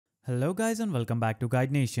Hello guys and welcome back to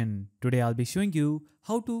Guide Nation. Today I'll be showing you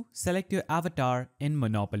how to select your avatar in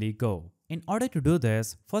Monopoly Go. In order to do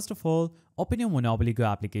this, first of all, open your Monopoly Go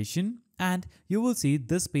application and you will see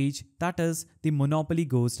this page, that is the Monopoly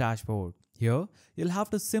Go's dashboard. Here, you'll have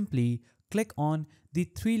to simply click on the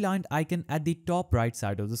three-lined icon at the top right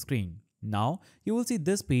side of the screen. Now, you will see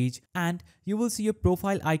this page and you will see your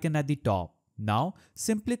profile icon at the top. Now,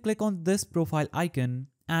 simply click on this profile icon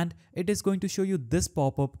and it is going to show you this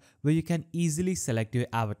pop-up where you can easily select your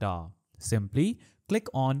avatar. Simply click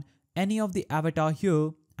on any of the avatar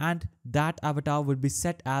here and that avatar will be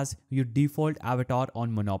set as your default avatar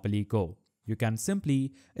on Monopoly Go. You can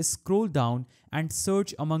simply scroll down and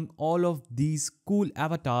search among all of these cool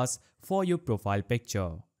avatars for your profile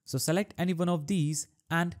picture. So select any one of these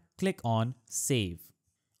and click on Save.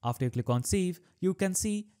 After you click on Save, you can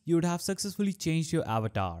see you would have successfully changed your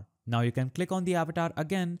avatar. Now you can click on the avatar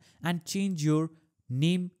again and change your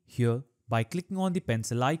name here by clicking on the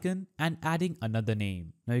pencil icon and adding another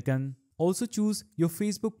name. Now you can also choose your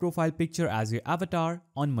Facebook profile picture as your avatar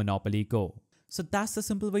on Monopoly Go. So that's the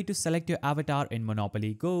simple way to select your avatar in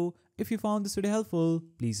Monopoly Go. If you found this video helpful,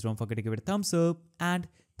 please don't forget to give it a thumbs up and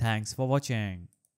thanks for watching.